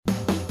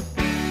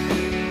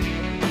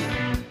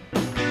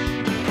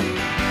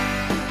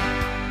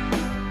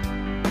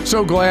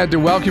So glad to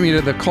welcome you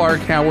to the Clark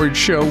Howard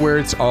Show, where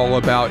it's all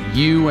about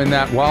you and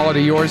that wallet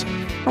of yours.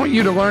 I want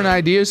you to learn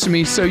ideas from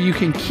me so you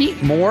can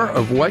keep more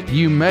of what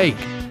you make.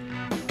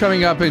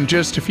 Coming up in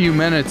just a few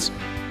minutes,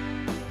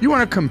 you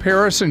want to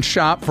comparison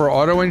shop for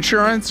auto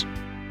insurance?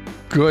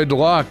 Good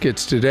luck.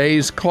 It's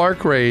today's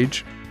Clark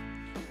Rage.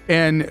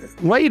 And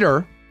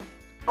later,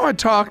 I want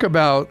to talk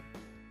about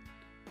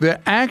the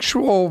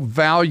actual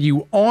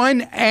value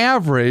on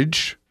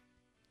average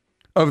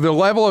of the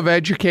level of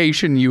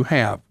education you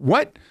have.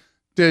 What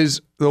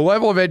does the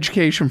level of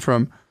education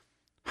from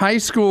high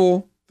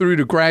school through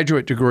to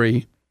graduate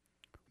degree,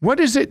 what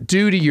does it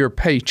do to your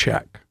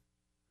paycheck?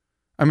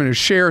 I'm going to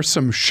share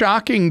some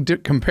shocking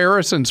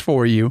comparisons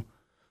for you,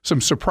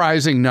 some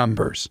surprising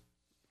numbers.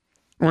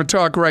 I want to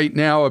talk right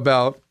now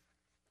about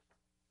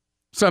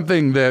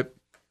something that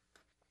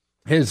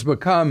has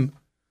become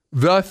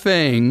the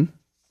thing,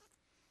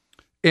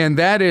 and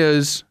that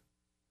is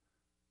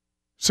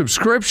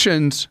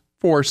subscriptions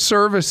for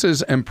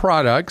services and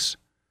products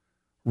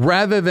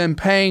rather than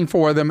paying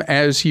for them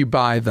as you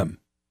buy them.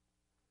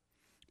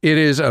 It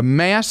is a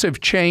massive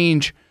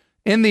change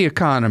in the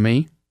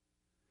economy.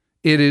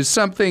 It is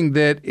something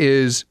that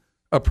is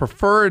a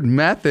preferred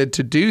method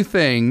to do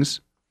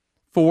things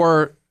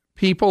for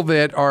people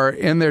that are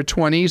in their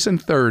 20s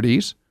and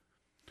 30s,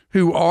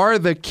 who are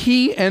the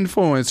key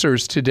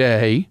influencers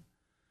today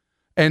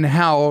in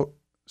how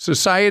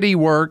society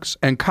works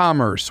and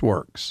commerce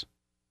works.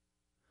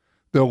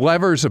 The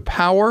levers of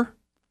power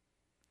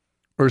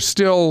are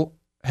still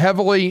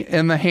heavily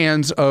in the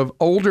hands of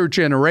older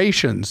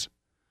generations,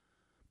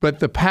 but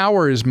the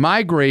power is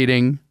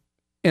migrating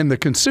in the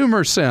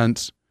consumer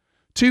sense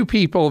to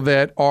people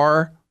that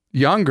are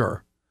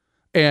younger.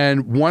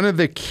 And one of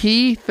the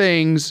key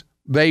things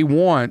they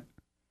want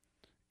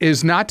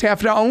is not to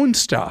have to own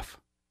stuff.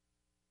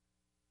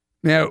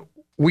 Now,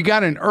 we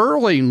got an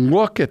early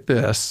look at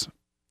this,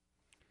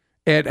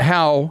 at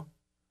how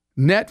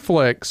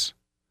Netflix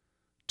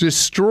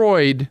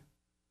destroyed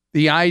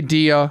the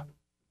idea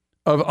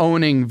of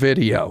owning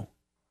video.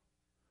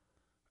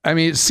 I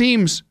mean, it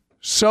seems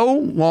so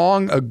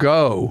long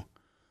ago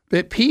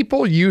that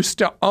people used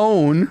to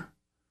own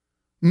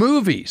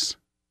movies.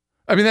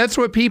 I mean, that's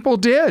what people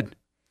did.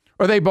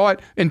 Or they bought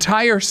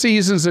entire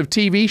seasons of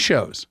TV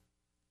shows.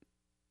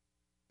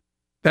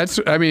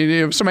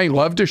 If somebody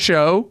loved a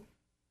show,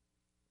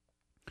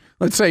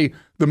 let's say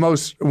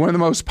one of the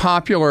most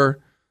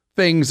popular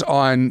things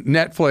on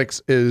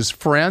Netflix is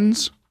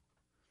Friends.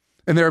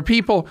 And there are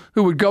people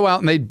who would go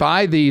out and they'd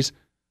buy these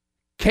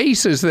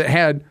cases that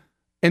had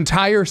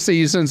entire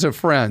seasons of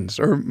Friends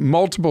or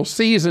multiple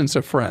seasons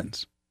of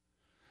Friends.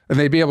 And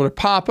they'd be able to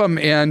pop them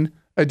in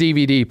a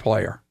DVD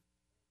player.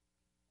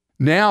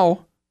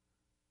 Now,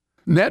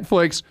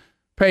 Netflix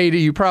paid,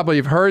 you probably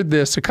have heard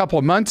this a couple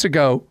of months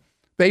ago,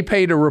 they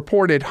paid a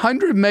reported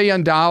 $100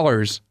 million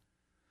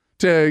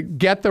to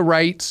get the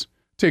rights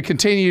to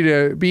continue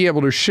to be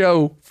able to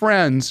show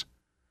Friends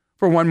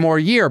for one more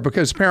year,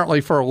 because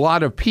apparently for a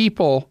lot of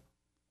people,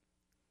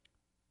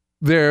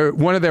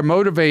 one of their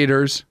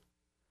motivators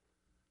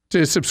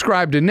to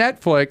subscribe to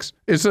Netflix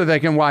is so they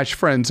can watch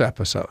Friends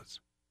episodes.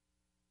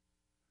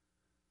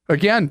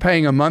 Again,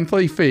 paying a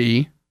monthly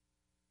fee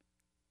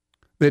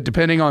that,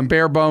 depending on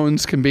bare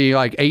bones, can be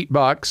like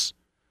 $8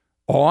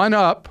 on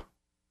up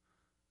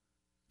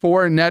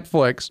for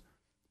Netflix.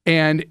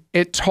 And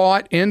it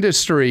taught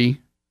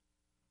industry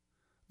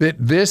that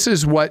this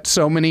is what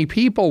so many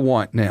people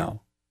want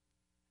now.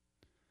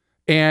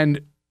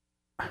 And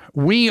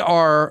we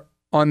are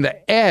on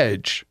the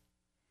edge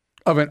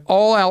of an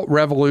all-out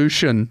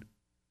revolution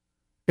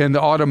in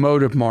the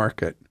automotive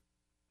market,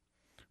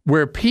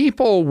 where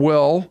people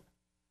will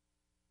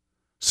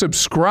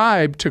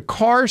subscribe to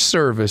car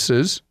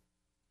services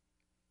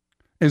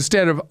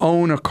instead of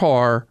own a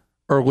car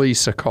or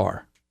lease a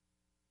car.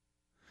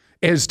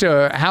 As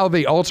to how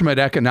the ultimate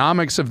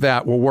economics of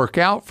that will work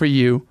out for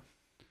you,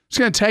 it's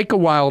going to take a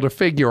while to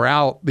figure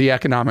out the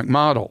economic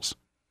models.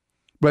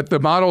 But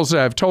the models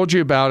that I've told you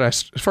about, I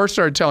first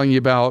started telling you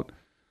about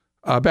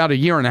a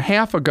year and a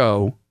half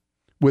ago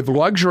with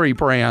luxury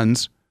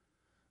brands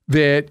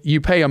that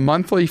you pay a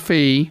monthly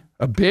fee,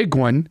 a big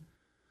one,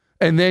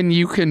 and then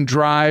you can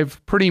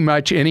drive pretty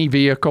much any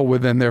vehicle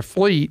within their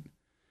fleet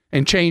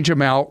and change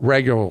them out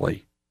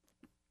regularly.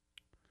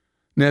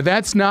 Now,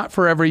 that's not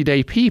for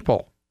everyday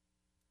people,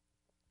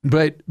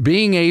 but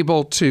being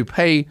able to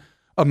pay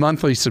a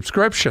monthly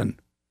subscription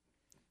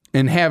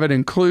and have it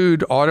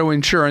include auto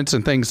insurance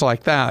and things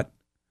like that,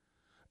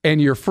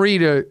 and you're free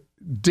to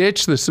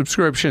ditch the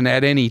subscription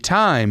at any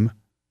time,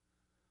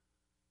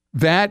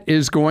 that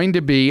is going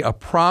to be a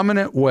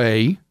prominent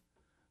way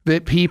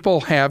that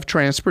people have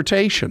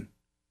transportation.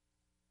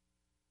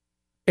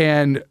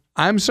 And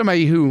I'm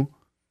somebody who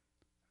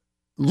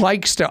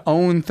likes to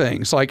own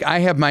things. Like, I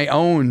have my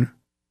own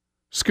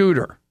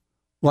scooter,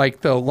 like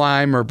the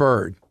Lime or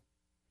Bird.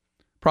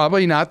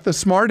 Probably not the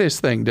smartest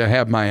thing to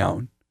have my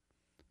own.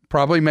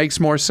 Probably makes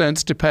more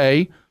sense to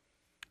pay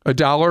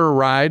 $1 a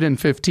ride and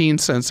 15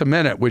 cents a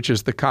minute, which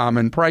is the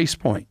common price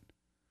point.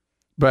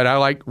 but I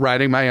like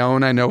writing my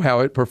own. I know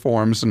how it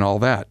performs and all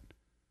that.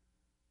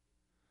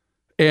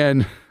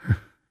 And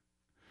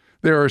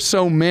there are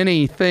so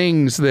many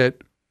things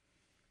that,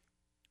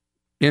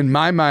 in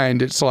my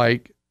mind, it's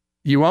like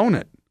you own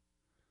it.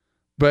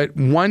 But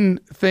one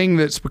thing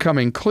that's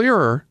becoming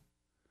clearer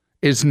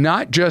is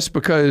not just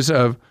because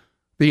of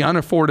the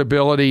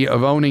unaffordability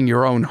of owning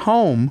your own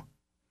home.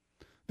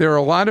 There are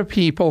a lot of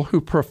people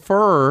who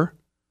prefer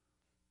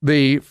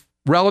the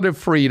relative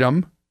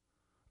freedom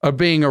of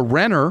being a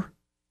renter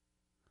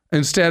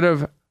instead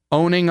of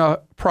owning a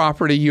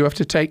property you have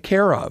to take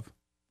care of.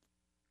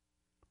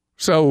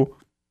 So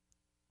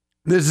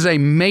this is a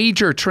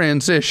major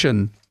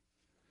transition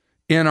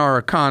in our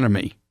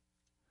economy.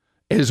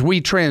 As we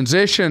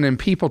transition and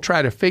people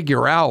try to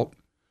figure out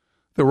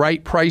the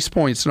right price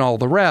points and all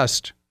the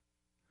rest,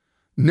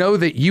 know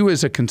that you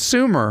as a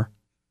consumer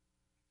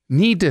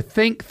need to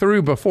think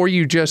through before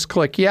you just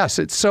click yes.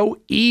 It's so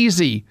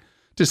easy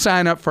to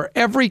sign up for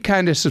every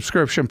kind of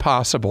subscription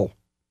possible.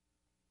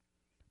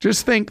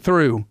 Just think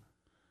through,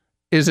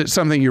 is it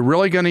something you're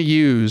really going to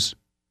use?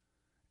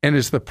 And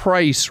is the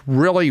price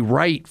really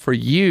right for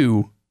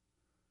you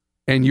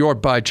and your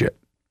budget?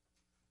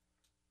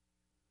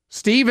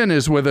 Stephen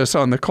is with us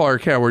on the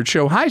Clark Howard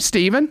Show. Hi,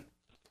 Stephen.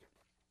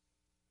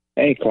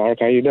 Hey, Clark.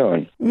 How you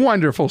doing?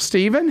 Wonderful,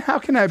 Stephen. How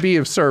can I be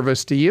of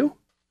service to you?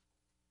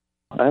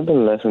 I've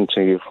been listening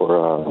to you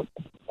for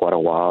quite a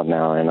while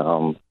now,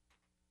 and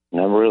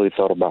never really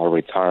thought about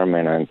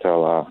retirement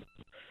until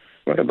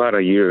about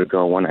a year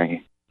ago when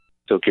I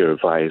took your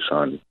advice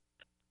on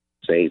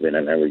saving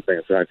and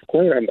everything. So I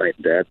cleared out my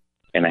debt,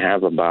 and I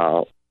have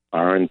about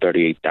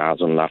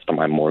 $138,000 left on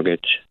my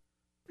mortgage.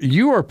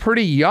 You are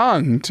pretty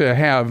young to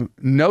have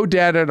no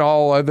debt at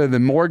all other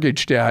than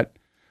mortgage debt.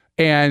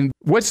 And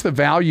what's the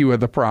value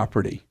of the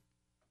property?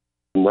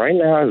 Right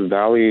now, its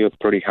value is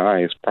pretty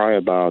high. It's probably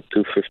about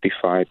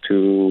 $255,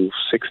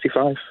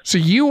 $265. So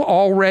you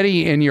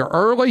already in your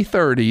early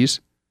 30s,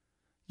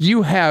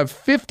 you have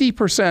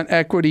 50%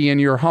 equity in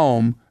your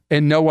home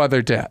and no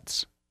other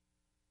debts.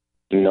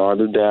 No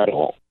other debt at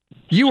all.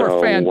 You are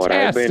fantastic. What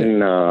I've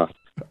been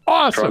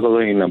awesome.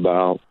 struggling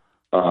about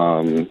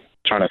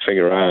trying to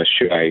figure out,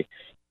 should I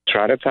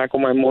try to tackle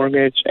my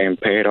mortgage and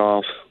pay it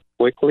off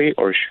quickly,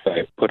 or should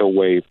I put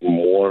away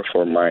more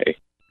for my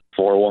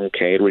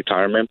 401k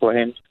retirement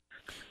plan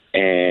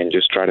and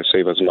just try to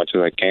save as much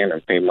as I can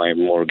and pay my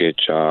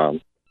mortgage,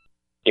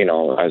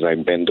 as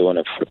I've been doing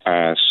it for the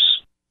past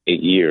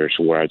 8 years,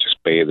 where I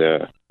just pay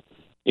the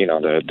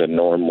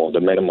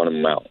minimum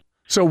amount.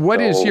 So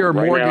what is your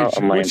right mortgage?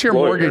 Now, what's your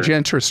mortgage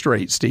interest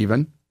rate,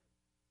 Stephen?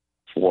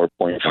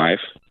 4.5.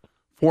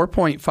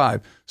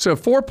 4.5. So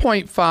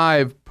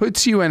 4.5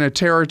 puts you in a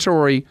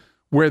territory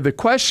where the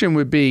question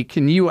would be,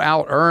 can you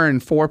out-earn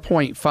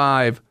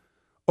 4.5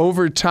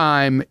 over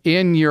time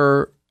in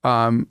your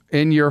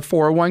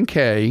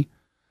 401k?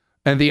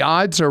 And the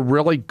odds are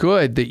really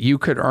good that you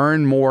could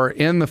earn more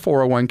in the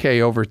 401k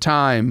over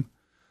time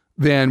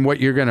than what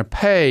you're going to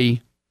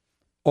pay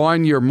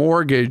on your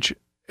mortgage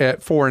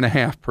at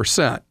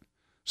 4.5%.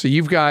 So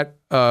you've got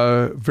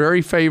a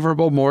very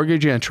favorable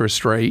mortgage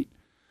interest rate,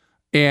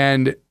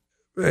 and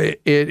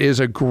it is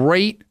a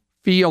great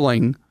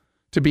feeling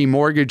to be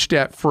mortgage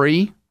debt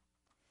free.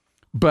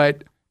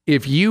 But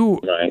if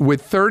you,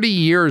 with 30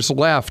 years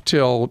left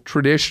till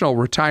traditional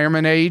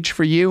retirement age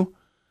for you,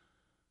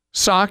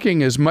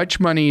 socking as much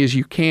money as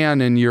you can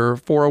in your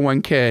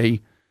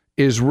 401k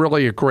is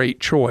really a great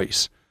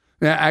choice.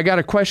 Now, I got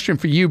a question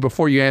for you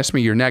before you ask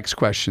me your next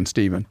question,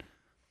 Stephen.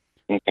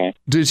 Okay.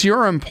 Does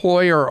your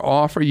employer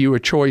offer you a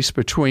choice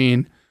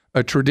between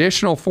a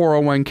traditional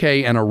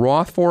 401k and a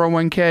Roth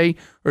 401k,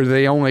 or do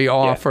they only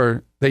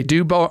offer, they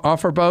do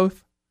offer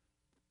both?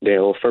 They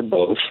offer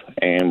both.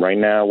 And right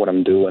now what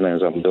I'm doing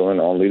is I'm doing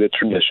only the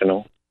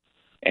traditional,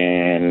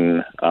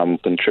 and I'm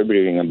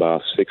contributing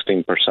about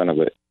 16% of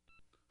it.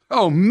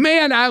 Oh,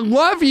 man, I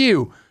love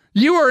you.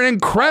 You are an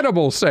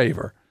incredible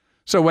saver.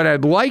 So what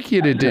I'd like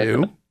you to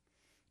do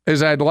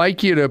is I'd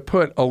like you to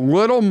put a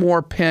little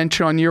more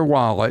pinch on your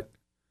wallet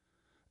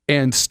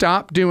and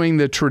stop doing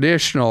the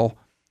traditional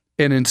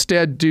and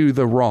instead do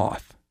the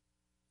Roth.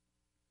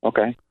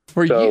 Okay.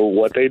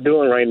 What they're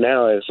doing right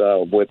now is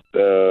with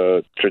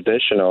the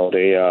traditional,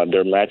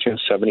 they're matching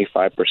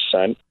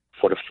 75%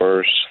 for the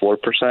first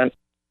 4%,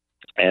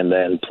 and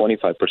then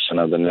 25%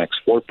 of the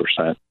next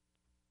 4%.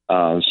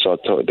 So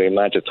they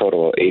match a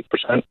total of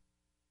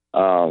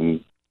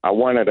 8%. I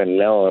wanted to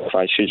know if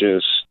I should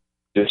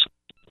just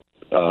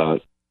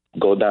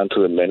go down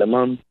to the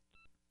minimum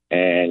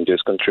and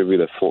just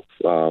contribute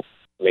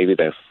maybe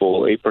the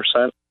full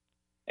 8%,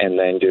 and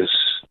then just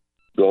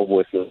go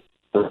with the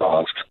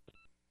Roth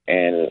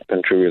and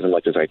contribute as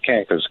much as I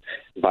can, because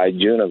by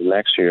June of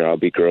next year, I'll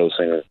be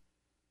grossing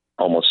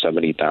almost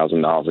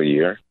 $70,000 a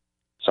year.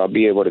 So I'll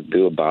be able to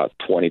do about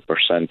 20%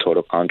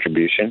 total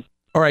contribution.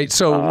 All right,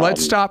 so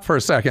let's stop for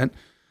a second.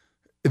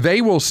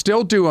 They will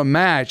still do a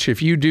match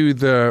if you do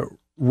the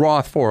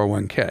Roth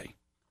 401k.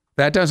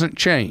 That doesn't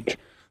change.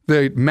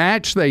 The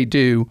match they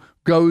do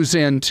goes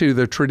into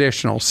the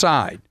traditional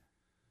side.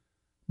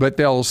 but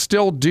they'll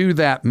still do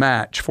that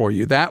match for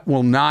you. That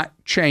will not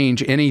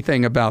change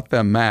anything about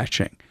them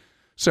matching.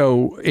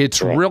 So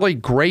it's really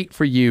great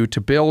for you to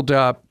build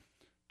up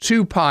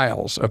two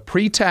piles, a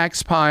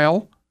pre-tax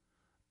pile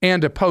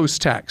and a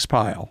post-tax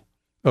pile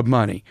of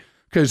money.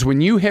 Because when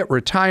you hit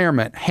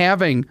retirement,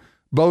 having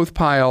both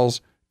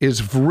piles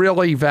is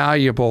really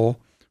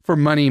valuable for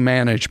money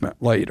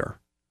management later.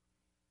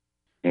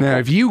 Okay. Now,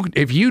 if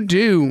you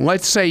do,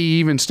 let's say you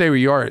even stay where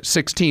you are at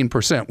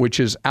 16%,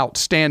 which is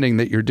outstanding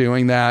that you're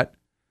doing that.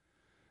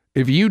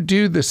 If you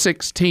do the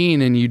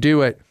 16 and you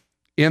do it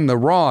in the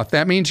Roth,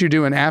 that means you're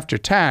doing after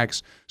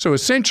tax. So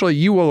essentially,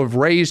 you will have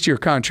raised your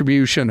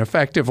contribution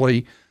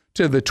effectively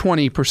to the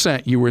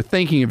 20% you were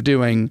thinking of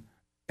doing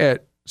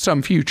at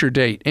some future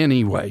date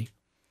anyway.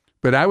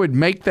 But I would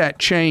make that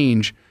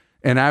change,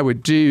 and I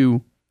would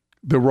do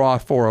the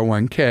Roth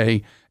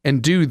 401k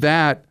and do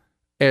that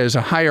as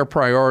a higher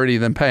priority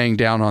than paying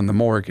down on the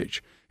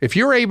mortgage. If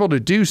you're able to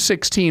do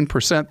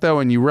 16%, though,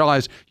 and you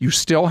realize you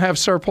still have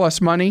surplus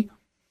money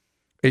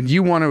and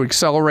you want to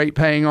accelerate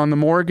paying on the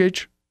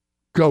mortgage,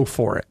 go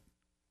for it.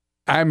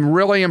 I'm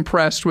really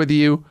impressed with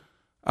you.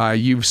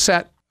 You've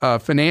set a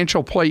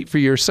financial plate for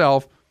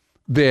yourself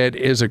that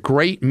is a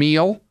great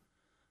meal,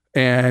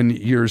 and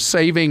you're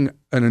saving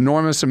an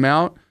enormous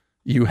amount.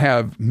 You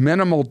have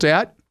minimal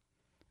debt,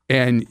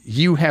 and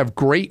you have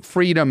great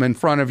freedom in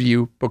front of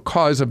you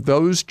because of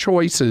those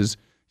choices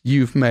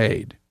you've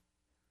made.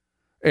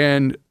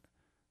 And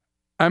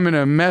I'm going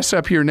to mess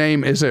up your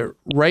name. Is it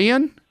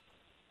Ryan?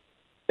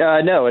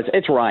 No,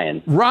 it's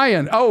Ryan.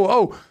 Ryan.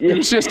 Oh,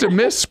 it's just a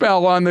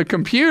misspell on the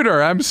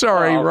computer. I'm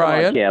sorry,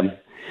 Ryan. Come on, Kim.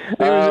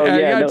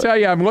 I got to tell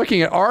you, I'm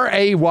looking at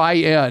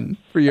Rayn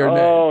for your name.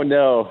 Oh,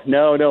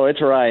 no,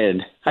 it's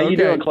Ryan. How you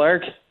doing,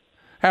 Clark?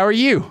 How are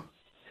you?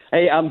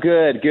 Hey, I'm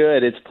good.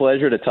 It's a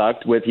pleasure to talk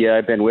with you.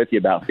 I've been with you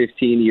about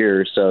 15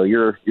 years, so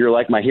you're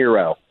like my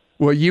hero.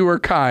 Well, you were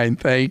kind.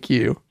 Thank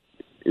you.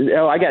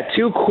 Oh, I got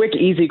two quick,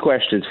 easy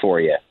questions for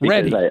you.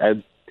 Ready.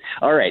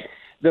 All right.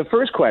 The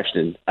first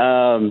question,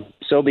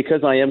 so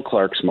because I am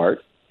Clark Smart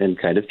and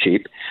kind of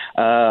cheap,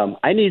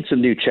 I need some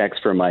new checks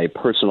for my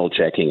personal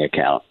checking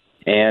account.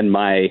 And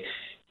my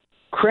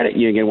credit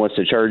union wants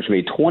to charge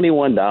me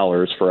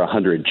 $21 for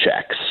 100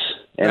 checks.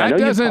 And that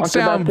doesn't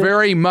sound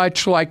very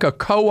much like a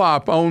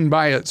co-op owned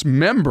by its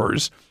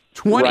members.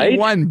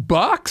 21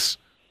 bucks?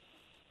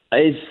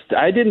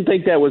 I didn't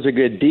think that was a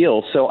good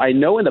deal. So I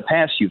know in the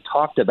past you've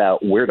talked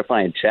about where to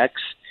find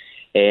checks.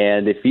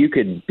 And if you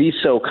could be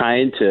so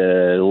kind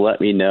to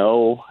let me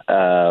know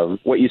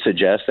what you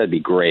suggest, that'd be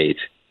great.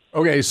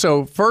 Okay,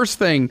 so first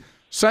thing,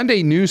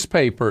 Sunday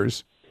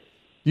newspapers.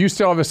 You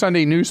still have a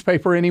Sunday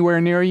newspaper anywhere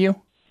near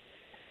you?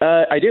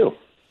 I do.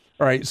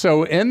 All right,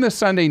 so in the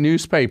Sunday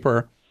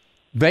newspaper,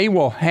 they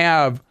will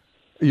have,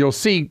 you'll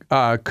see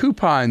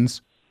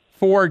coupons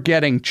for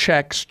getting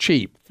checks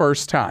cheap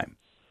first time.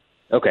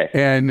 Okay.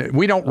 And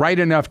we don't write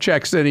enough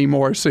checks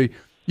anymore, so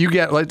you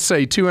get, let's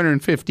say,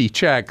 250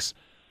 checks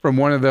from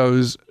one of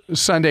those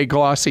Sunday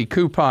glossy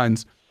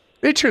coupons.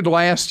 It should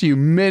last you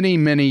many,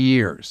 many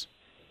years.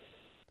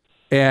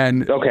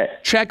 And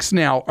checks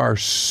now are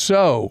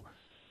so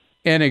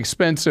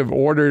inexpensive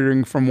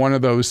ordering from one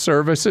of those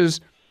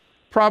services,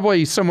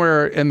 probably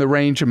somewhere in the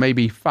range of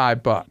maybe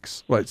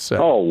 $5, let's say.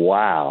 Oh,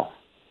 wow.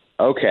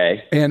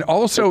 Okay. And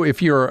also,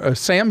 if you're a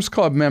Sam's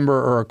Club member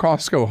or a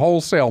Costco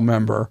wholesale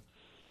member,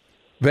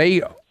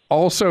 they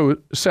also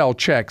sell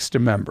checks to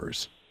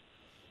members.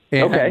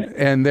 And,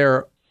 and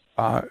they're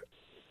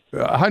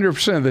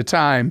 100% of the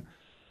time,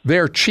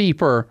 they're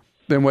cheaper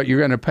than what you're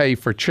going to pay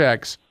for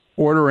checks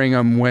ordering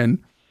them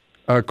when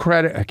a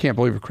credit, I can't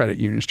believe a credit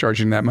union is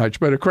charging that much,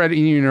 but a credit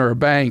union or a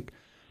bank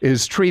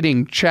is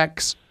treating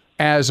checks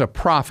as a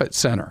profit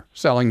center,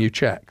 selling you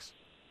checks.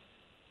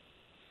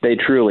 They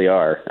truly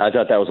are. I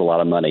thought that was a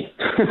lot of money.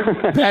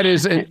 That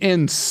is an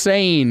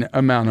insane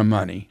amount of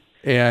money.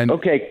 And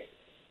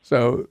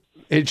so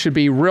it should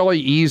be really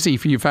easy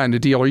for you to find a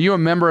deal. Are you a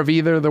member of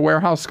either of the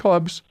warehouse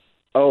clubs?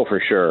 Oh,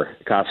 for sure.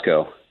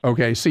 Costco.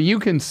 Okay, so you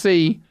can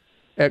see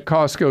at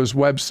Costco's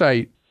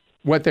website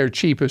what their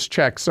cheapest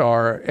checks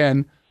are,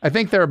 and I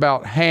think they're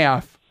about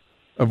half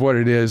of what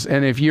it is.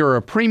 And if you're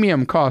a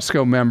premium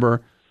Costco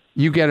member,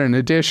 you get an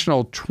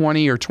additional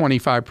 20 or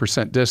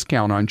 25%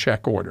 discount on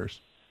check orders.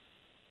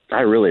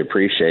 I really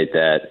appreciate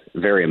that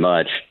very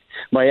much.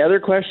 My other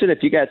question,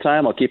 if you got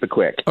time, I'll keep it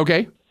quick.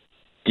 Okay.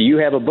 Do you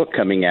have a book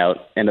coming out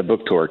and a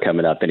book tour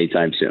coming up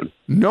anytime soon?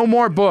 No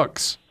more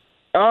books.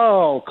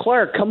 Oh,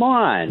 Clark, come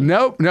on.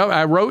 Nope.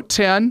 I wrote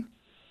 10.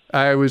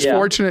 I was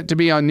fortunate to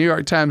be on New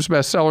York Times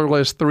bestseller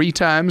list 3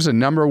 times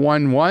and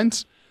 #1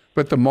 once.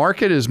 But the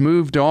market has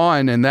moved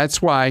on, and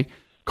that's why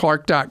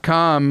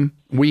Clark.com,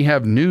 we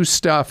have new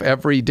stuff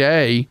every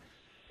day,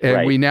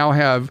 and we now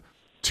have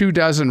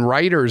 24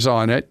 writers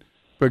on it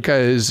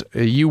because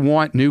you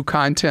want new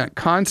content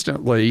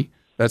constantly.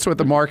 That's what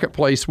the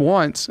marketplace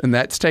wants, and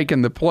that's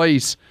taken the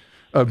place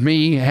of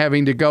me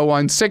having to go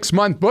on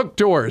 6-month book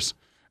tours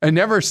and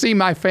never see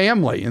my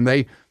family, and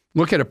they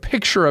look at a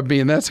picture of me,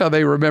 and that's how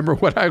they remember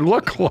what I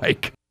look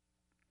like.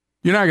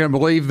 You're not going to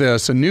believe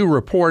this. A new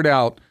report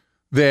out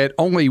that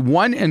only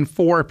 1 in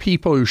 4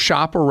 people who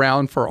shop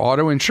around for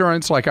auto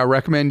insurance, like I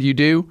recommend you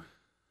do,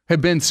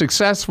 have been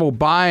successful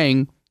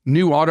buying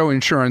new auto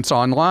insurance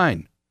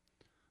online.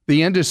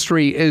 The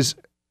industry is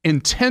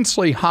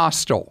intensely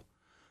hostile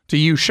to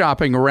you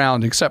shopping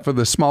around, except for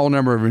the small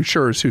number of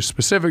insurers who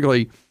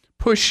specifically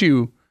push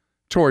you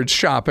towards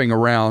shopping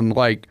around,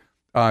 like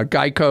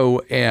Geico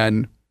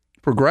and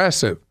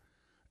Progressive.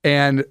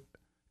 And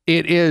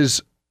it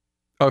is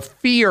a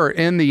fear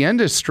in the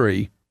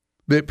industry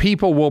that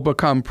people will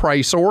become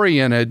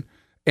price-oriented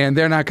and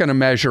they're not going to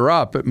measure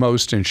up at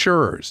most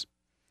insurers.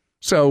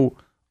 So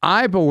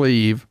I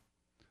believe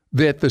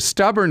that the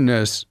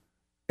stubbornness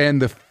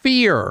and the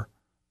fear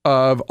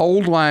of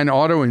old line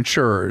auto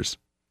insurers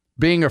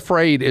being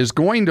afraid is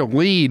going to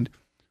lead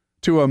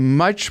to a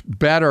much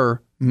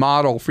better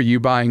model for you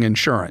buying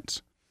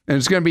insurance. And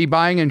it's going to be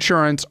buying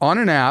insurance on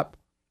an app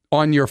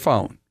on your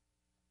phone.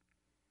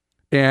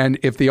 And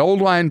if the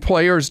old line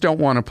players don't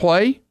want to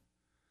play,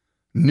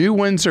 new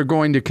ones are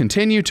going to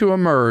continue to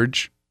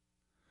emerge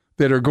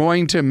that are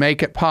going to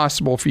make it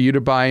possible for you to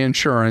buy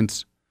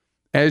insurance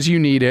as you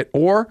need it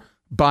or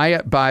buy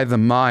it by the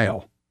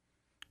mile.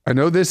 I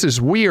know this is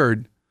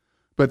weird,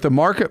 but the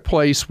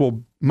marketplace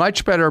will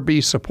much better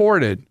be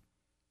supported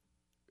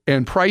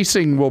and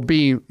pricing will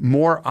be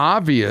more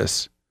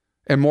obvious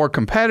and more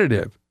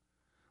competitive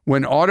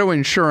when auto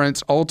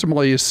insurance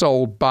ultimately is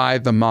sold by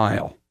the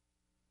mile.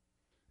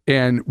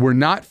 And we're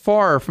not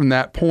far from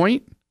that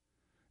point,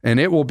 and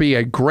it will be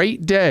a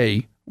great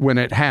day when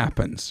it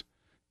happens.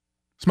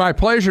 It's my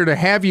pleasure to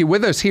have you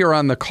with us here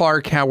on the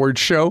Clark Howard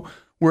Show,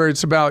 where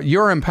it's about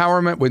your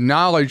empowerment with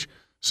knowledge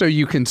so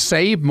you can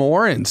save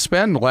more and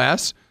spend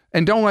less,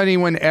 and don't let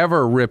anyone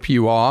ever rip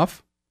you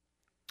off.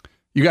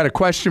 You got a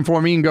question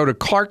for me, you can go to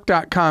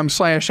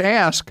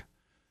clark.com/ask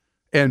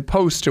and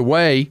post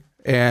away,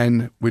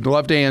 and we'd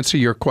love to answer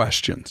your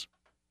questions.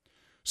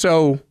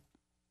 So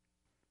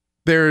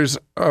there's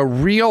a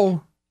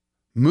real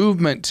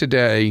movement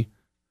today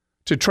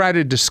to try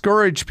to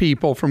discourage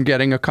people from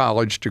getting a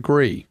college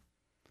degree.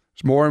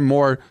 There's more and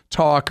more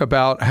talk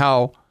about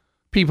how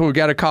people who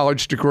get a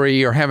college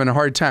degree are having a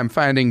hard time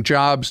finding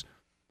jobs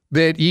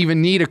that you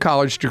even need a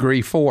college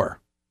degree for.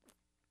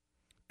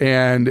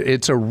 And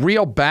it's a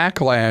real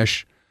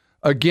backlash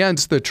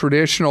against the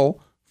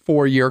traditional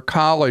four-year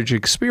college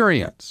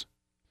experience.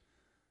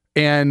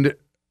 And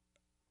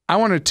I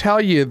want to tell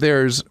you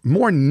there's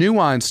more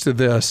nuance to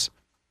this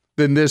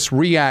than this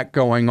react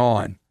going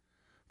on.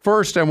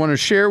 First, I want to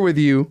share with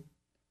you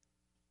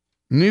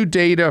new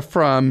data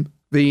from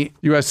the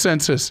U.S.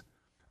 Census,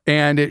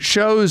 and it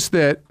shows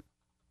that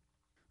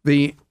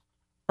the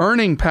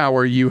earning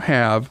power you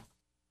have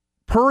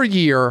per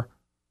year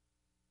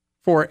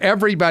for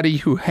everybody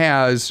who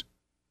has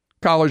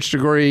college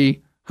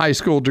degree, high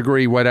school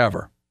degree,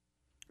 whatever.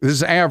 This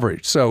is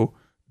average, so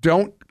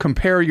don't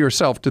compare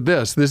yourself to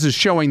this. This is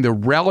showing the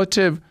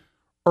relative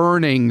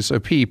earnings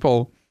of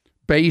people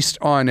based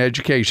on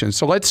education.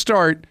 So let's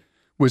start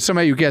with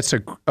somebody who gets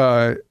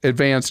a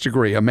advanced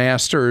degree, a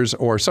master's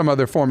or some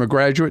other form of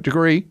graduate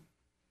degree.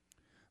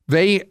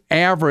 They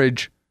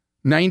average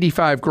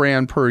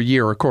 $95,000 per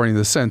year according to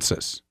the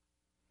census.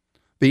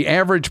 The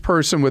average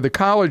person with a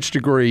college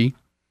degree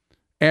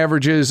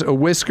averages a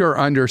whisker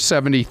under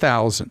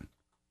 $70,000.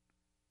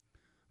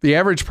 The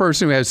average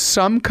person who has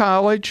some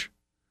college,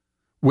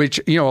 which,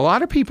 a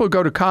lot of people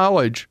go to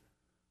college,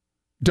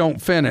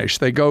 don't finish.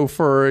 They go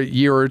for a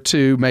year or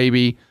two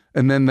maybe,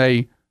 and then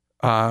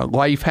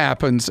life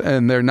happens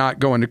and they're not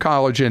going to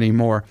college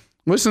anymore.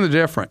 Listen to the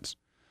difference.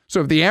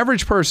 So if the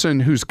average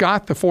person who's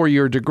got the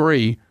 4-year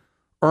degree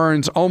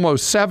earns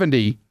almost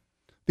 70,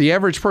 the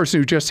average person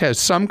who just has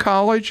some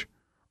college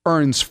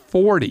earns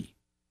 40.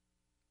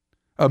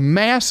 A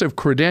massive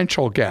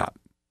credential gap.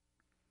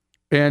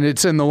 And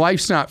it's in the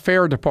Life's Not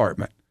Fair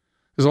department.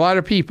 There's a lot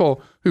of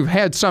people who've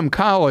had some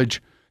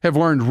college, have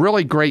learned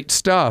really great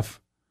stuff,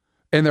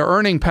 and their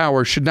earning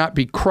power should not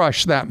be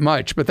crushed that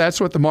much, but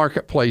that's what the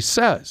marketplace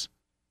says.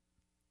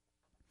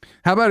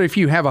 How about if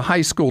you have a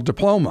high school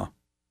diploma?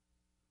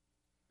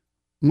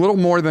 A little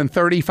more than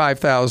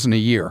 $35,000 a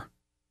year.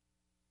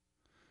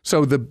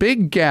 So the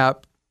big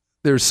gap,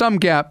 there's some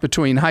gap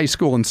between high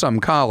school and some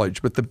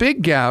college, but the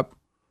big gap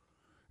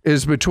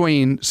is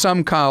between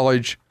some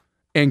college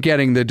and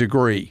getting the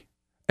degree.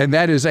 And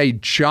that is a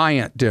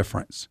giant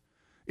difference.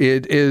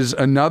 It is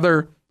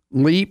another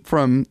leap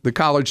from the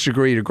college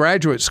degree to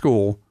graduate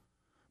school,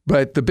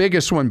 but the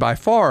biggest one by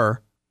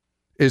far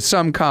is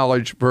some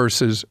college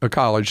versus a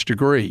college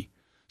degree.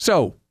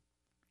 So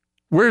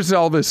where does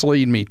all this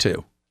lead me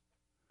to?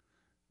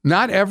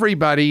 Not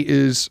everybody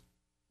is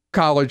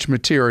college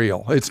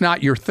material. It's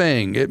not your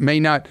thing. It may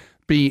not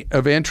be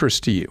of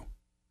interest to you.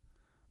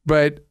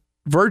 But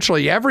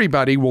virtually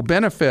everybody will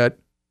benefit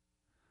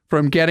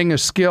from getting a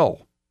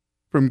skill,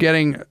 from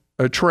getting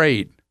a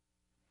trade.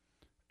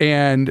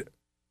 And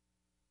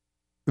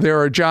there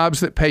are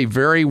jobs that pay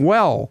very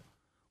well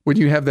when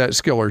you have that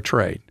skill or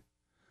trade.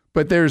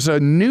 But there's a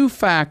new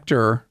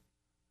factor.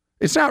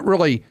 It's not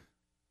really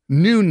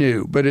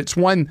new, but it's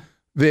one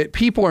that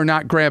people are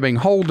not grabbing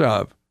hold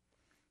of.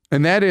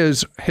 And that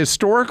is,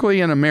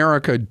 historically in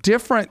America,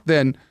 different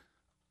than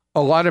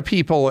a lot of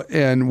people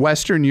in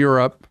Western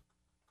Europe.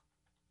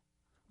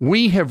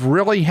 We have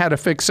really had a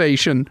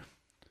fixation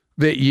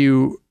that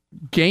you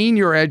gain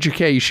your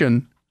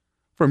education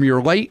from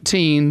your late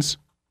teens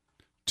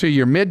to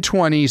your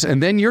mid-20s,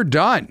 and then you're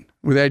done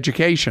with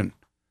education.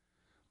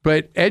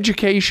 But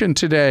education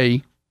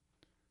today,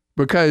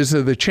 because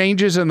of the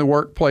changes in the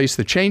workplace,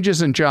 the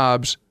changes in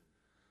jobs,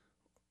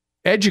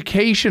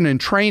 education and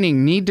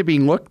training need to be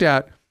looked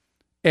at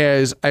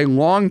as a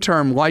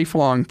long-term,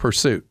 lifelong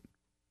pursuit.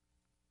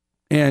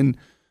 And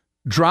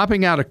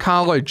dropping out of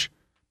college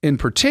in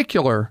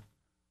particular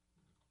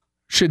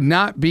should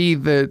not be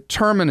the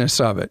terminus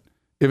of it.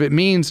 If it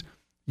means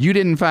you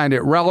didn't find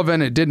it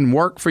relevant, it didn't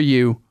work for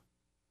you,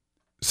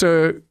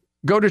 so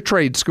go to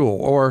trade school,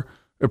 or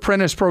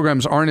apprentice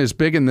programs aren't as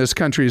big in this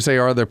country as they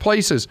are other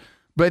places,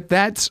 but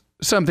that's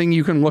something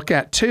you can look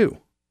at too.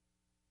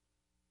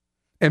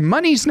 And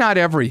money's not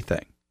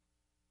everything.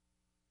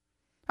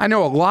 I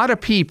know a lot of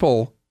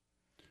people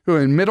who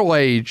in middle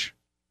age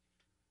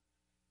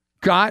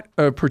got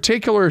a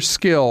particular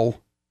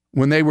skill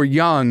when they were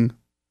young,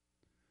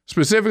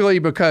 specifically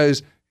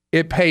because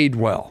it paid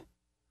well.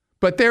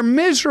 But they're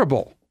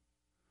miserable.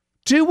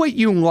 Do what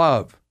you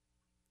love.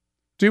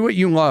 Do what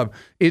you love.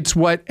 It's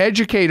what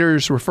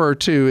educators refer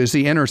to as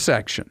the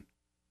intersection,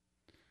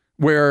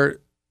 where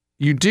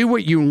you do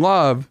what you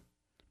love,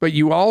 but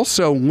you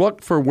also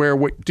look for where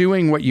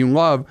doing what you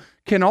love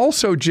can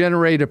also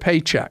generate a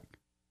paycheck.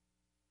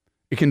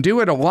 It can do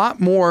it a lot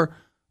more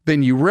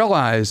than you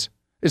realize.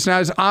 It's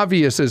not as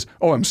obvious as,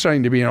 oh, I'm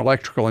studying to be an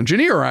electrical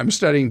engineer, or I'm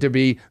studying to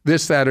be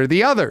this, that, or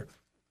the other.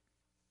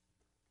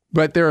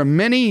 But there are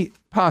many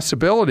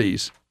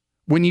possibilities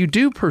when you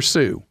do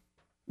pursue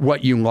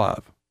what you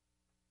love.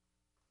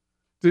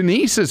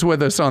 Denise is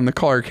with us on the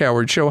Clark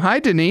Howard Show. Hi,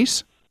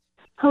 Denise.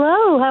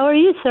 Hello. How are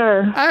you,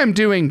 sir? I'm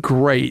doing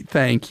great,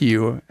 thank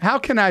you. How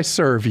can I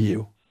serve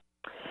you?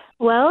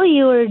 Well,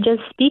 you were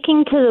just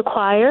speaking to the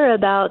choir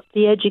about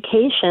the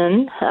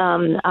education.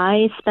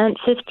 I spent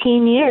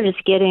 15 years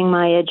getting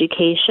my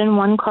education,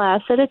 one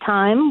class at a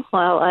time,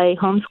 while I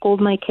homeschooled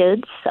my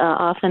kids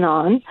off and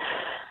on.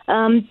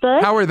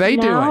 But how are they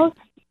doing?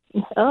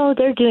 Oh,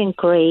 they're doing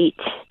great.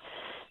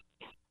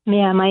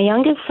 Yeah, my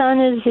youngest son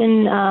is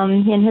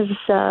in his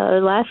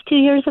last 2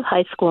 years of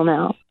high school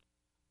now.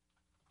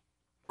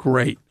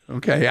 Great.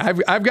 Okay,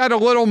 I've got a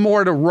little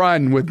more to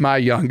run with my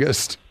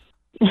youngest.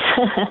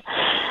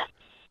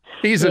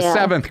 He's a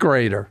seventh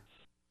grader.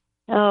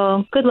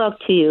 Oh, good luck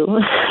to you.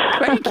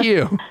 Thank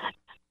you.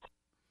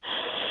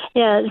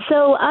 Yeah,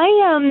 so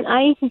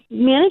I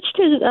managed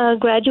to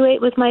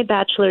graduate with my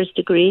bachelor's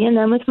degree and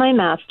then with my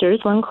master's,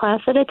 one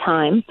class at a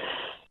time,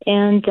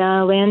 and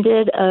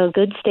landed a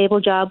good, stable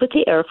job with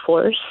the Air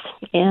Force.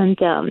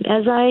 And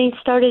as I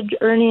started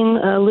earning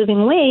a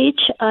living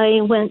wage,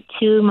 I went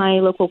to my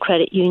local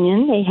credit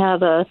union. They have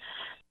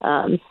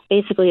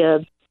basically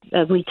a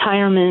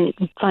retirement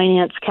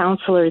finance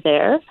counselor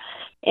there.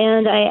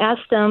 And I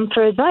asked them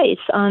for advice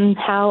on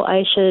how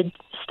I should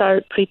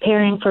start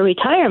preparing for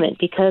retirement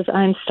because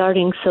I'm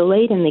starting so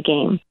late in the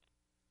game.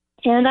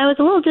 And I was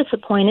a little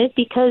disappointed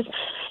because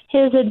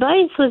his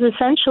advice was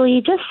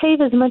essentially just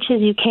save as much as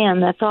you can.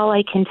 That's all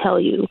I can tell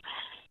you.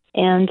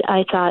 And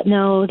I thought,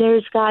 no,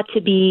 there's got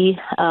to be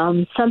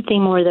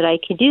something more that I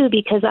could do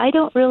because I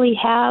don't really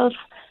have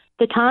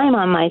the time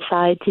on my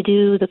side to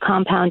do the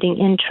compounding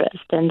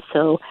interest. And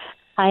so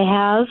I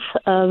have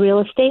a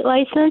real estate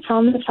license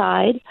on the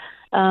side.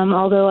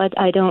 Although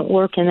I don't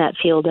work in that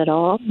field at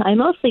all. I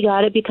mostly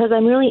got it because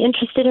I'm really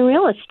interested in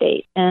real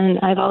estate, and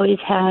I've always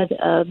had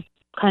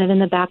kind of in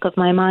the back of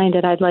my mind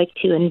that I'd like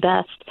to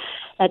invest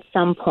at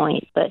some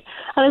point. But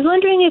I was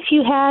wondering if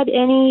you had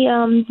any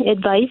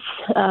advice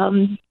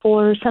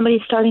for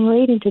somebody starting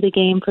late into the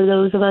game for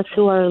those of us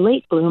who are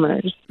late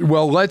bloomers.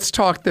 Well, let's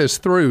talk this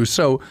through.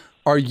 So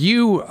are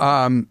you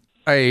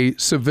a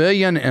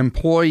civilian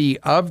employee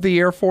of the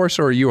Air Force,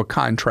 or are you a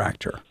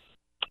contractor?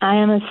 I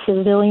am a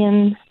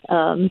civilian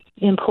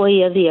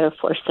employee of the Air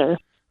Force, sir.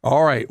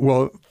 All right.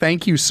 Well,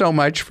 thank you so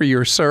much for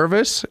your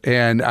service.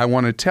 And I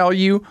want to tell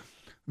you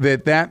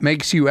that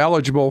makes you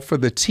eligible for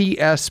the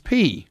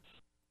TSP.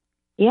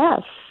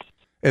 Yes.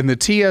 And the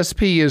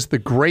TSP is the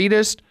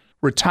greatest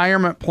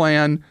retirement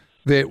plan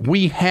that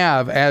we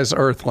have as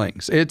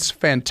Earthlings. It's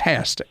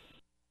fantastic.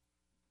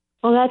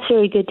 Well, that's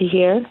very good to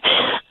hear.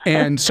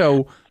 And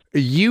so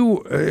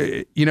you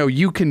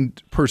can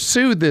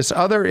pursue this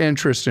other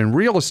interest in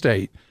real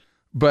estate,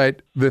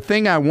 but the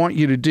thing I want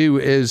you to do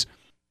is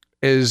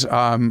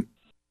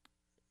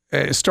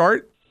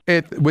start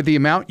with the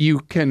amount you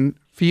can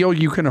feel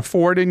you can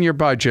afford in your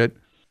budget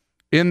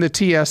in the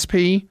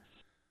TSP,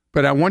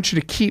 but I want you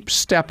to keep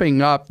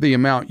stepping up the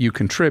amount you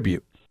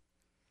contribute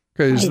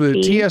because the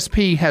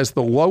TSP has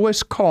the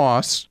lowest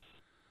costs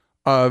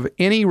of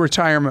any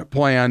retirement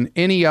plan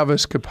any of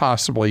us could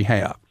possibly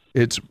have.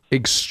 It's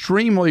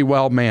extremely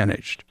well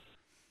managed.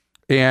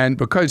 And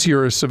because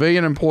you're a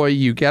civilian employee,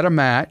 you get a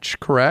match,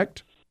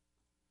 correct?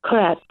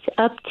 Correct.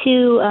 Up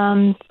to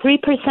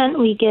 3%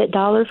 we get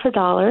dollar for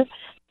dollar,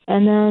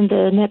 and then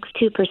the next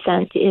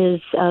 2%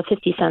 is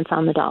 50 cents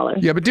on the dollar.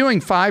 Yeah, but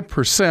doing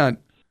 5%,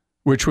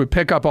 which would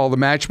pick up all the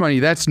match money,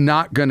 that's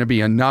not going to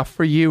be enough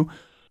for you.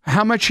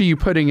 How much are you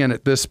putting in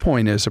at this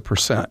point as a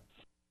percent?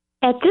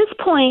 At this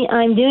point,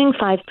 I'm doing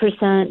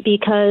 5%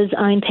 because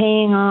I'm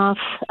paying off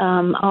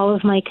all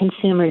of my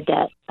consumer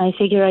debt. I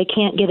figure I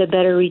can't get a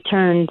better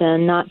return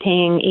than not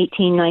paying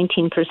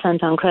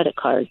 19% on credit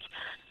cards.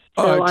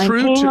 So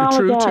true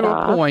to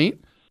a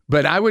point,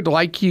 but I would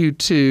like you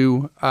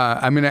to,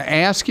 I'm going to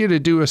ask you to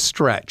do a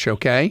stretch,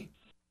 okay?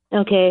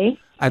 Okay.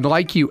 I'd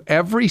like you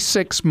every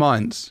 6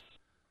 months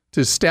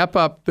to step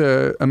up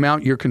the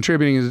amount you're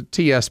contributing to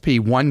TSP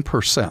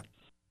 1%.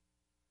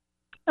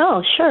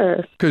 Oh,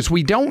 sure. Because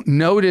we don't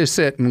notice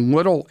it in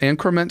little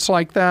increments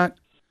like that,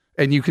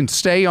 and you can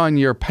stay on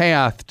your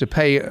path to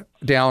pay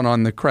down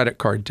on the credit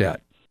card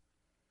debt.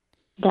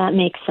 That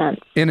makes sense.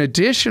 In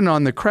addition,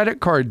 on the credit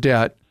card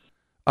debt,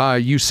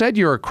 you said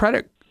you're a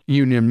credit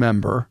union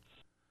member.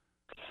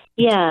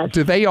 Yes.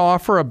 Do they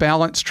offer a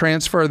balance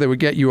transfer that would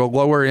get you a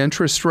lower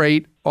interest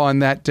rate on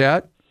that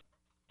debt?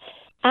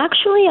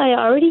 Actually, I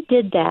already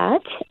did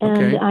that, and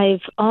Okay.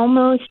 I've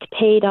almost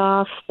paid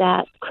off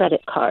that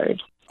credit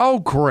card. Oh,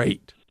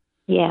 great.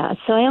 Yeah,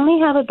 so I only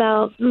have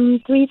about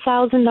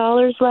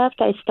 $3,000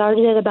 left. I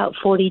started at about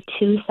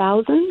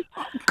 $42,000.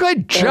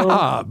 Good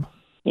job.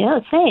 Yeah,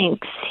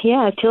 thanks.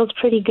 Yeah, it feels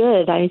pretty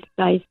good. I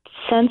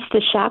sense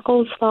the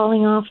shackles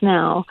falling off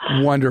now.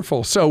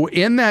 Wonderful. So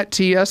in that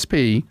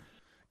TSP,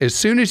 as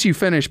soon as you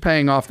finish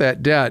paying off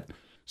that debt,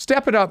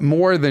 step it up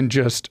more than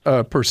just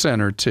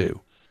 1% or 2%.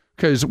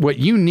 Because what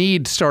you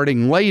need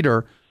starting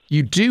later,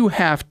 you do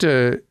have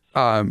to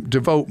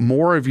devote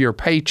more of your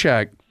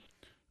paycheck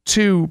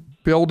to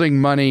building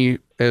money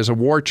as a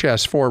war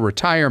chest for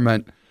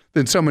retirement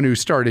than someone who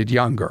started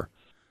younger.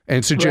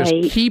 And so just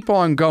keep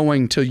on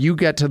going till you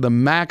get to the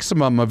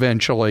maximum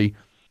eventually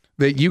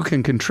that you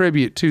can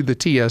contribute to the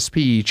TSP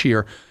each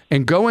year,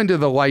 and go into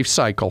the life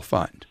cycle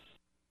fund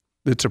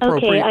that's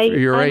appropriate for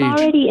your age. I'm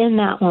already in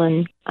that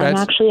one. I'm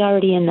actually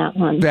already in that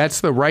one.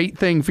 That's the right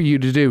thing for you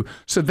to do.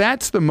 So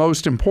that's the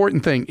most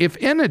important thing. If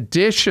in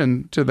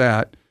addition to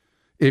that,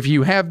 if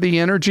you have the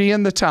energy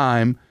and the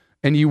time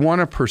and you want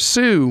to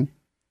pursue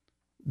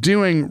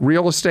doing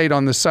real estate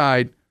on the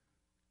side,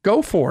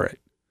 go for it.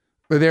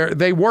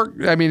 They work,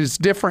 I mean, it's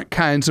different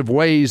kinds of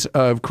ways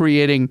of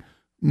creating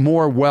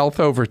more wealth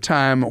over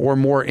time or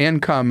more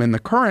income in the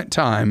current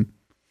time.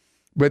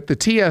 But the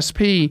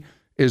TSP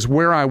is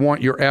where I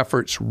want your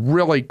efforts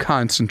really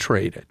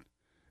concentrated.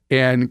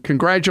 And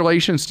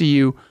congratulations to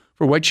you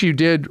for what you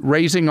did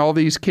raising all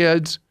these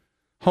kids,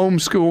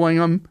 homeschooling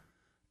them,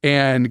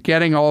 and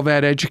getting all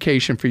that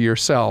education for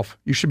yourself.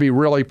 You should be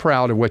really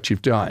proud of what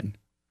you've done.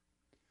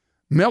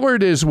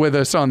 Millard is with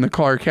us on the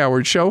Clark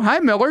Howard Show. Hi,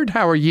 Millard.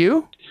 How are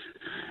you?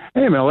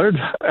 Hey, Millard.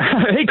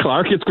 Hey,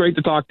 Clark. It's great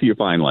to talk to you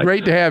finally.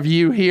 Great to have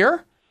you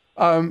here.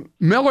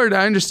 Millard,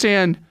 I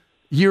understand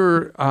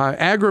you're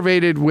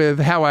aggravated with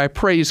how I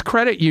praise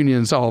credit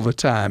unions all the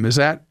time. Is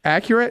that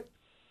accurate?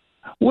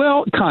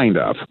 Well, kind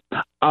of.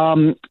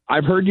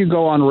 I've heard you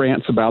go on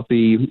rants about the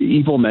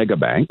evil mega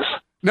banks.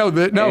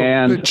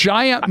 The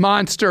giant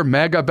monster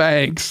mega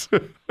banks.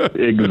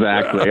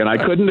 Exactly. And I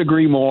couldn't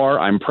agree more.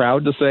 I'm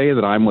proud to say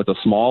that I'm with a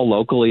small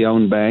locally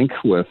owned bank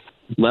with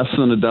less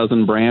than a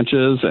dozen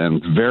branches,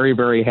 and very,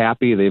 very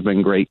happy. They've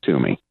been great to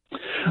me.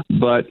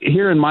 But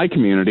here in my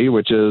community,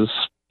 which is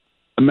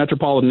a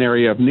metropolitan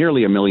area of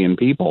nearly 1 million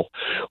people,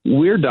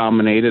 we're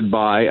dominated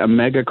by a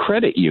mega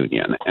credit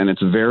union, and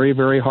it's very,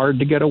 very hard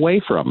to get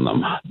away from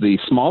them. The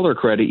smaller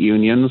credit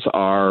unions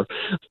are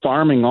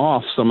farming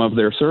off some of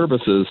their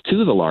services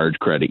to the large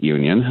credit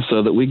union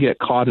so that we get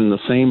caught in the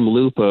same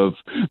loop of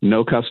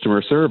no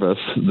customer service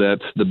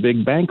that the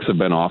big banks have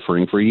been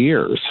offering for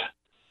years.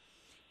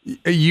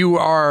 You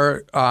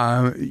are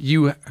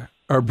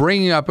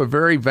bringing up a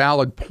very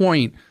valid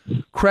point.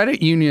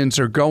 Credit unions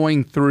are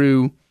going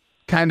through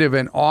kind of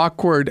an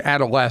awkward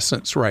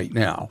adolescence right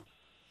now,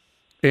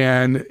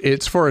 and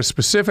it's for a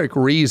specific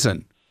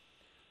reason.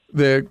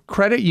 The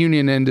credit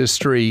union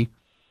industry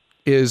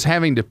is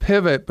having to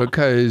pivot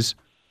because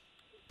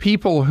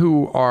people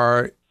who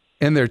are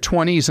in their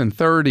 20s and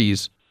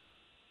 30s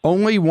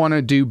only want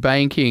to do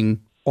banking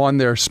on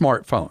their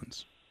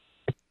smartphones.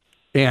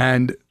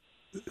 And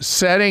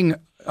setting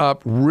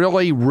up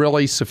really,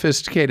 really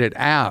sophisticated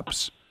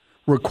apps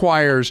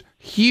requires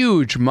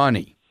huge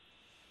money.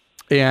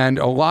 And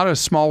a lot of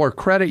smaller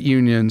credit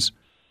unions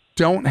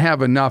don't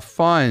have enough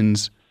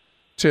funds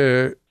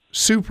to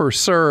super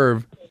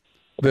serve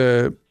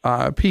the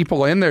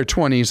people in their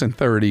 20s and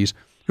 30s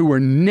who are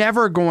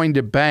never going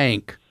to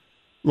bank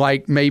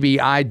like maybe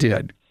I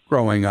did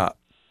growing up.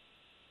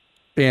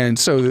 And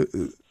so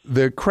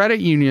the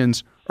credit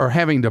unions are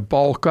having to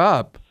bulk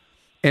up.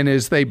 And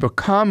as they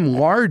become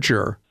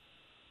larger,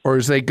 or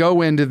as they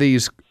go into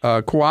these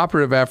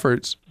cooperative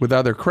efforts with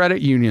other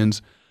credit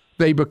unions,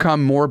 they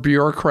become more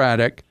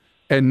bureaucratic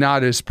and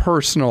not as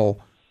personal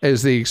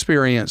as the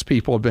experience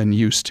people have been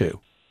used to.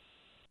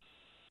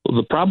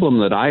 Well, the problem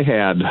that I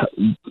had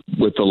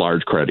with the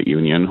large credit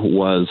union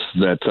was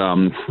that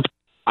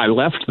I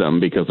left them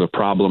because of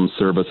problems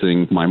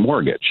servicing my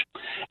mortgage.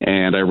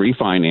 And I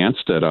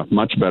refinanced at a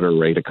much better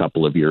rate a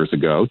couple of years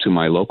ago to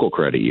my local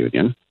credit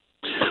union,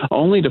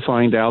 only to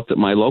find out that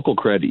my local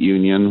credit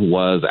union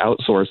was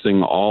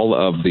outsourcing all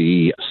of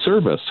the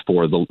service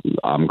for the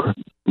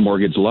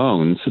mortgage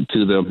loans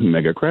to the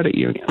mega credit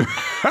union.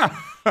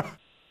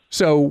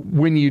 So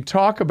when you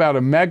talk about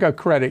a mega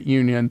credit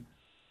union,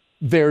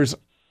 there's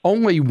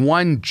only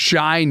one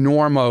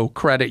ginormo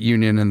credit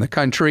union in the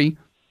country.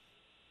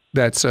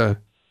 That's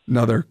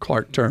another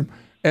Clark term.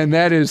 And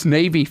that is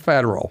Navy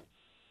Federal.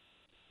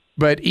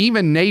 But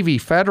even Navy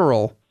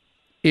Federal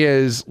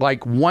is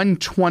like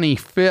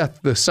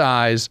 1/25th the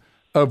size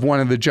of one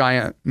of the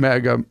giant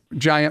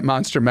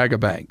monster mega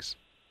banks.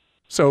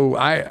 So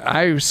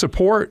I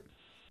support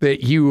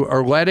that you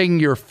are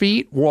letting your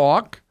feet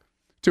walk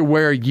to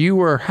where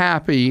you are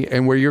happy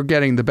and where you're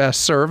getting the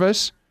best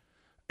service.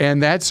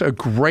 And that's a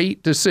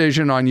great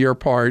decision on your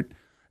part.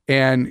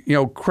 And,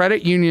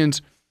 credit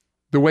unions,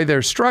 the way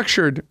they're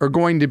structured, are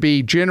going to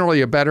be generally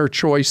a better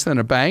choice than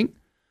a bank.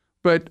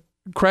 But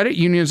credit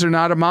unions are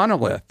not a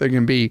monolith. There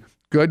can be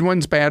good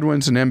ones, bad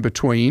ones, and in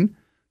between,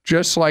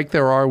 just like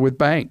there are with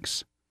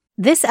banks.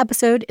 This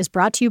episode is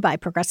brought to you by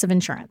Progressive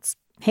Insurance.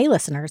 Hey,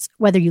 listeners,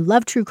 whether you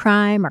love true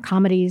crime or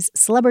comedies,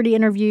 celebrity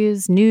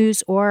interviews,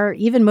 news, or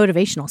even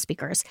motivational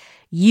speakers,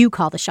 you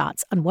call the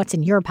shots on what's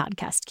in your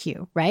podcast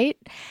queue, right?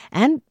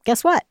 And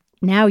guess what?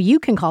 Now you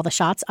can call the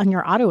shots on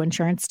your auto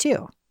insurance,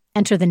 too.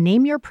 Enter the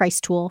Name Your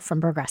Price tool from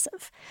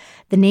Progressive.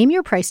 The Name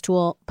Your Price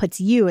tool puts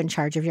you in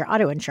charge of your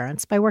auto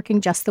insurance by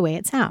working just the way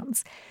it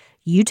sounds.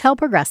 You tell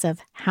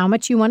Progressive how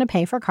much you want to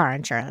pay for car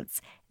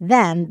insurance.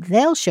 Then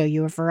they'll show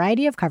you a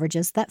variety of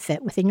coverages that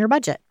fit within your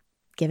budget,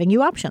 giving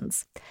you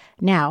options.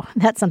 Now,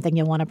 that's something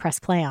you'll want to press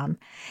play on.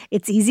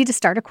 It's easy to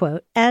start a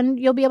quote, and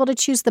you'll be able to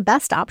choose the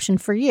best option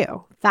for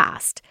you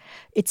fast.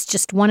 It's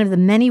just one of the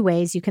many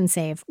ways you can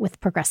save with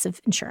Progressive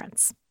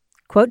Insurance.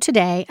 Quote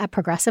today at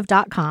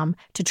Progressive.com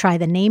to try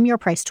the Name Your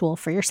Price tool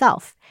for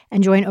yourself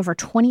and join over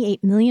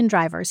 28 million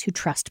drivers who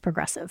trust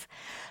Progressive.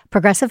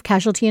 Progressive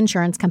Casualty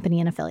Insurance Company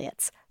and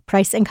Affiliates.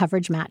 Price and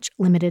coverage match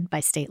limited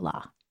by state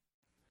law.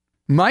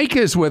 Mike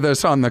is with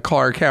us on the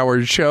Clark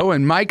Howard Show.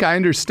 And Mike, I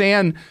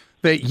understand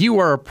that you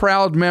are a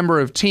proud member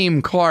of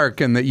Team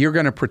Clark and that you're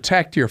going to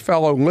protect your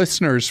fellow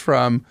listeners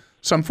from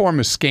some form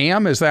of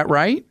scam. Is that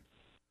right?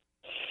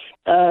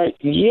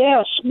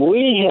 Yes,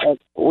 we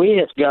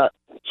have got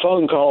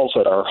phone calls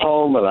at our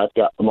home, and I've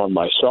got them on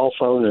my cell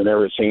phone and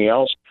everything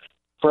else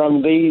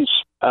from these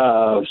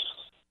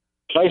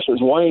places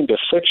wanting to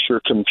fix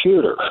your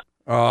computer.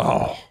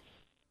 Oh.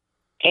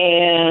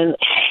 And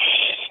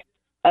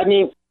I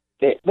mean,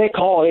 they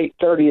call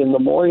 8:30 in the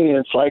morning, and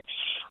it's like,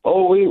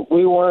 oh, we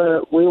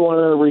want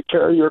to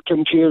repair your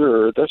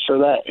computer or this or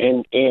that,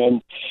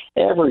 and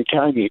every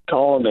time you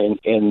call them,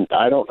 and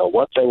I don't know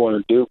what they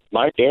want to do.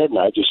 My dad and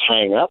I just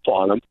hang up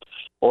on them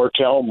or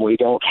tell them we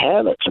don't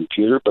have a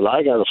computer. But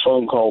I got a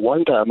phone call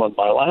one time on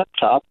my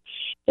laptop,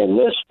 and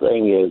this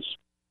thing is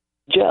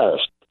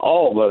just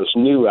almost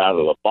new out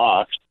of the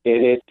box.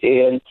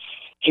 And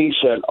he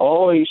said,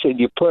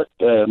 you put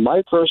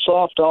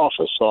Microsoft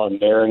Office on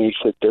there, and he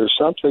said, there's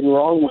something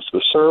wrong with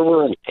the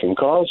server, and it can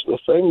cause the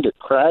thing to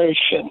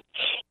crash, and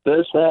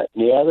this, that,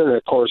 and the other. And,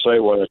 of course, they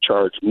want to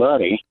charge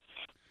money.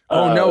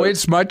 Oh, no,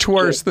 it's much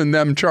worse than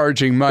them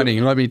charging money,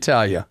 let me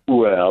tell you.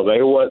 Well,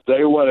 they want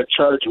to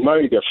charge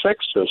money to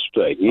fix this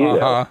thing, you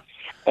know.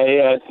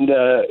 And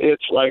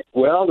it's like,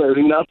 well, there's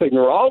nothing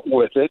wrong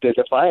with it, and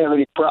if I have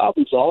any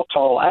problems, I'll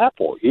call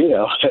Apple, you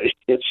know.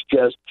 It's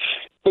just,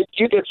 but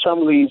you get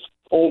some of these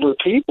older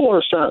people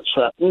or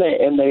something,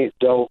 and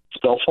they'll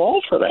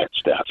fall for that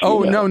stuff. Oh,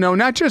 no,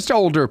 not just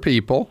older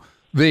people.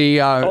 This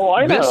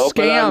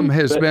scam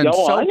has been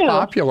so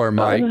popular,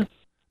 Mike.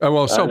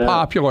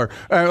 Popular.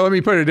 Let me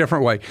put it a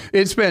different way.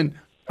 It's been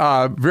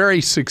very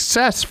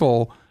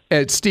successful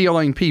at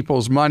stealing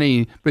people's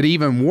money, but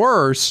even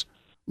worse,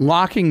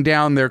 locking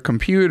down their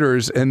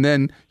computers, and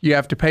then you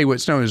have to pay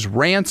what's known as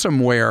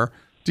ransomware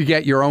to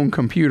get your own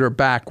computer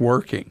back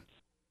working.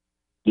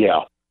 Yeah.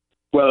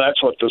 Well,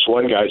 that's what this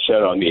one guy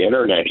said on the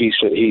internet. He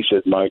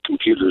said my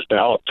computer's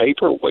now a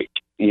paperweight.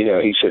 You know,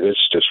 he said it's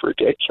just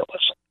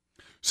ridiculous.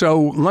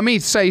 So let me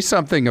say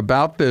something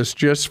about this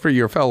just for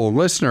your fellow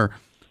listener.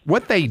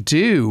 What they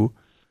do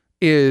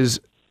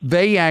is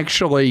they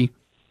actually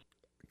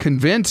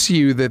convince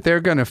you that they're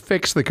going to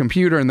fix the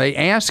computer, and they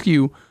ask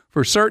you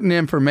for certain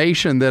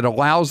information that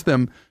allows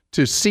them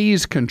to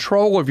seize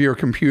control of your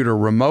computer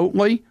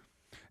remotely.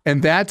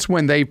 And that's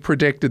when they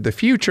predicted the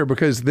future,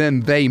 because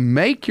then they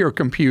make your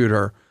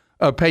computer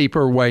a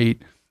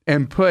paperweight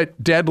and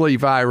put deadly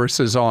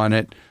viruses on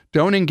it.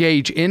 Don't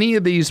engage any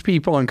of these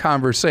people in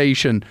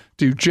conversation.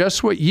 Do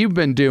just what you've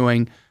been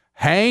doing.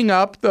 Hang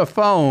up the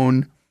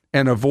phone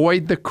and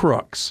avoid the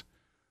crooks.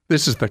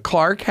 This is the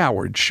Clark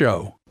Howard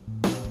Show.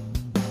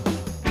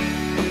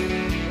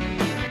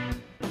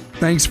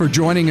 Thanks for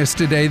joining us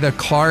today. The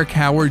Clark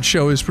Howard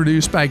Show is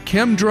produced by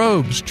Kim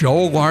Drobes,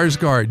 Joel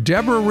Larsgaard,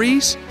 Deborah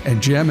Reese,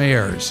 and Jim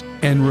Ayers.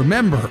 And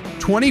remember,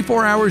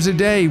 24 hours a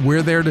day,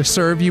 we're there to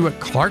serve you at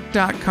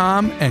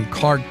Clark.com and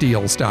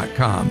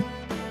ClarkDeals.com.